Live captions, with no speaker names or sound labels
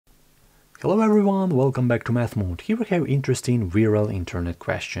Hello everyone, welcome back to mathsmood. Here we have interesting viral internet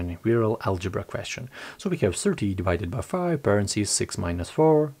question, viral algebra question. So we have 30 divided by 5, parentheses 6 minus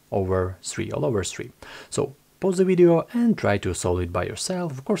 4 over 3, all over 3. So pause the video and try to solve it by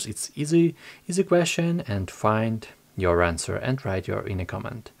yourself. Of course, it's easy question, and find your answer and write your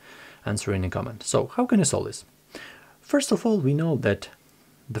answer in a comment. So how can you solve this? First of all, we know that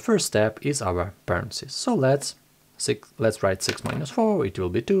the first step is our parentheses. So let's write 6 minus 4, it will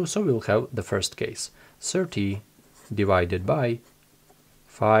be 2, so we'll have the first case. 30 divided by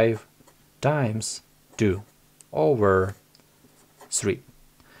 5 times 2 over 3.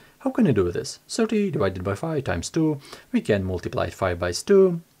 How can you do this? 30 divided by 5 times 2, we can multiply 5 by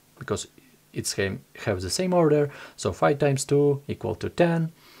 2, because it's have the same order, so 5 times 2 equal to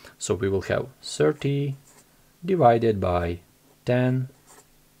 10, so we will have 30 divided by 10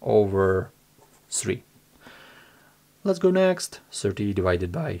 over 3. Let's go next. 30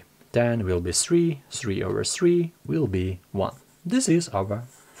 divided by 10 will be 3, 3 over 3 will be 1. This is our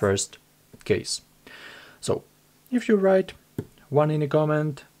first case. So, if you write 1 in a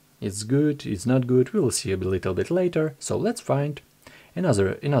comment, it's good, it's not good, we will see a little bit later. So let's find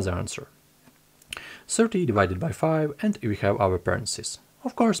another answer. 30 divided by 5, and we have our parentheses.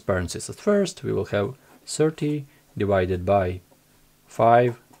 Of course, parentheses at first, we will have 30 divided by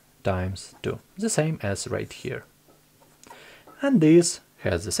 5 times 2, the same as right here. And this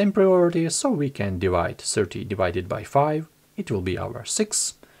has the same priority, so we can divide 30 divided by 5. It will be our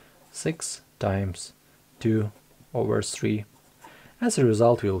 6. 6 times 2 over 3. As a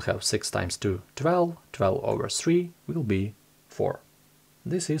result, we will have 6 times 2, 12. 12 over 3 will be 4.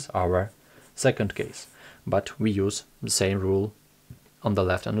 This is our second case. But we use the same rule on the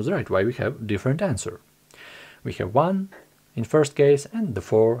left and on the right. Why we have different answer? We have 1 in first case and the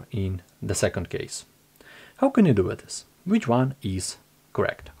 4 in the second case. How can you do this? Which one is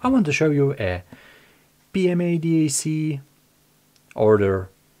correct? I want to show you a PMADAC order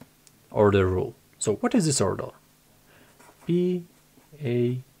rule. So what is this order?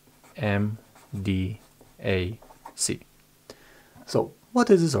 PAMDAC. So what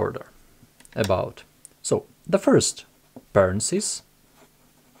is this order about? So the first parenthesis,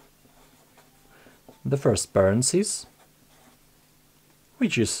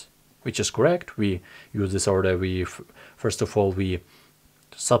 which is correct. We use this order. First of all, we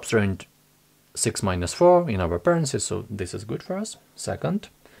subtract 6 minus 4 in our parentheses, so this is good for us. Second,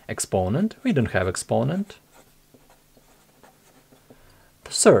 exponent. We don't have exponent.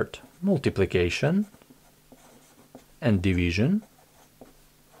 Third, multiplication and division.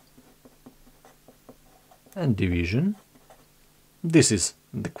 This is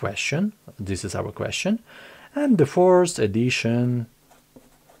the question. This is our question. And the fourth, addition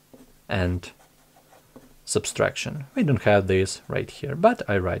and subtraction. We don't have this right here, but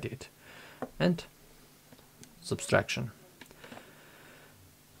I write it. And subtraction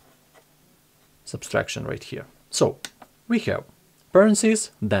right here. So we have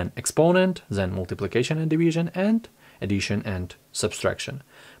parentheses, then exponent, then multiplication and division, and addition and subtraction.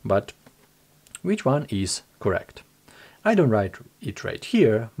 But which one is correct? I don't write it right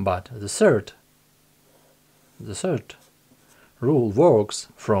here, but the third rule works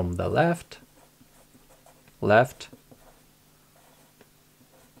from the left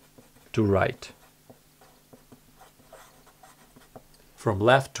to right. From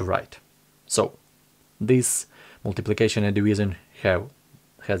left to right. So this multiplication and division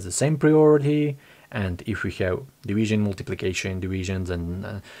has the same priority, and if we have division, multiplication, divisions,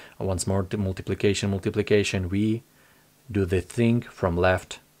 and once more multiplication, we do the thing from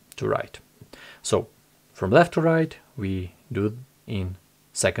left to right. So from left to right, we do in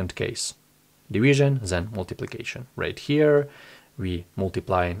second case. Division, then multiplication. Right here, we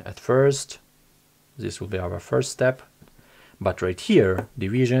multiply at first. This will be our first step. But right here,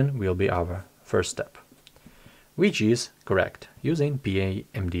 division will be our first step, which is correct using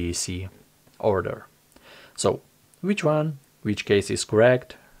PAMDAC order. So, which case is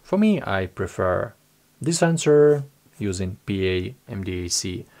correct? For me, I prefer this answer using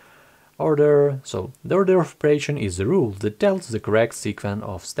PAMDAC order. So the order of operation is the rule that tells the correct sequence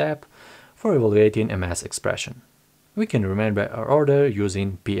of steps for evaluating a math expression. We can remember our order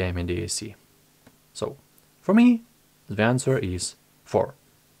using PAMDAC. So for me, the answer is 4.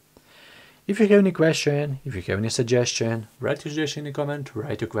 If you have any question, if you have any suggestion, write your suggestion in a comment,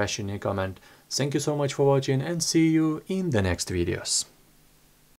 write your question in a comment. Thank you so much for watching, and see you in the next videos.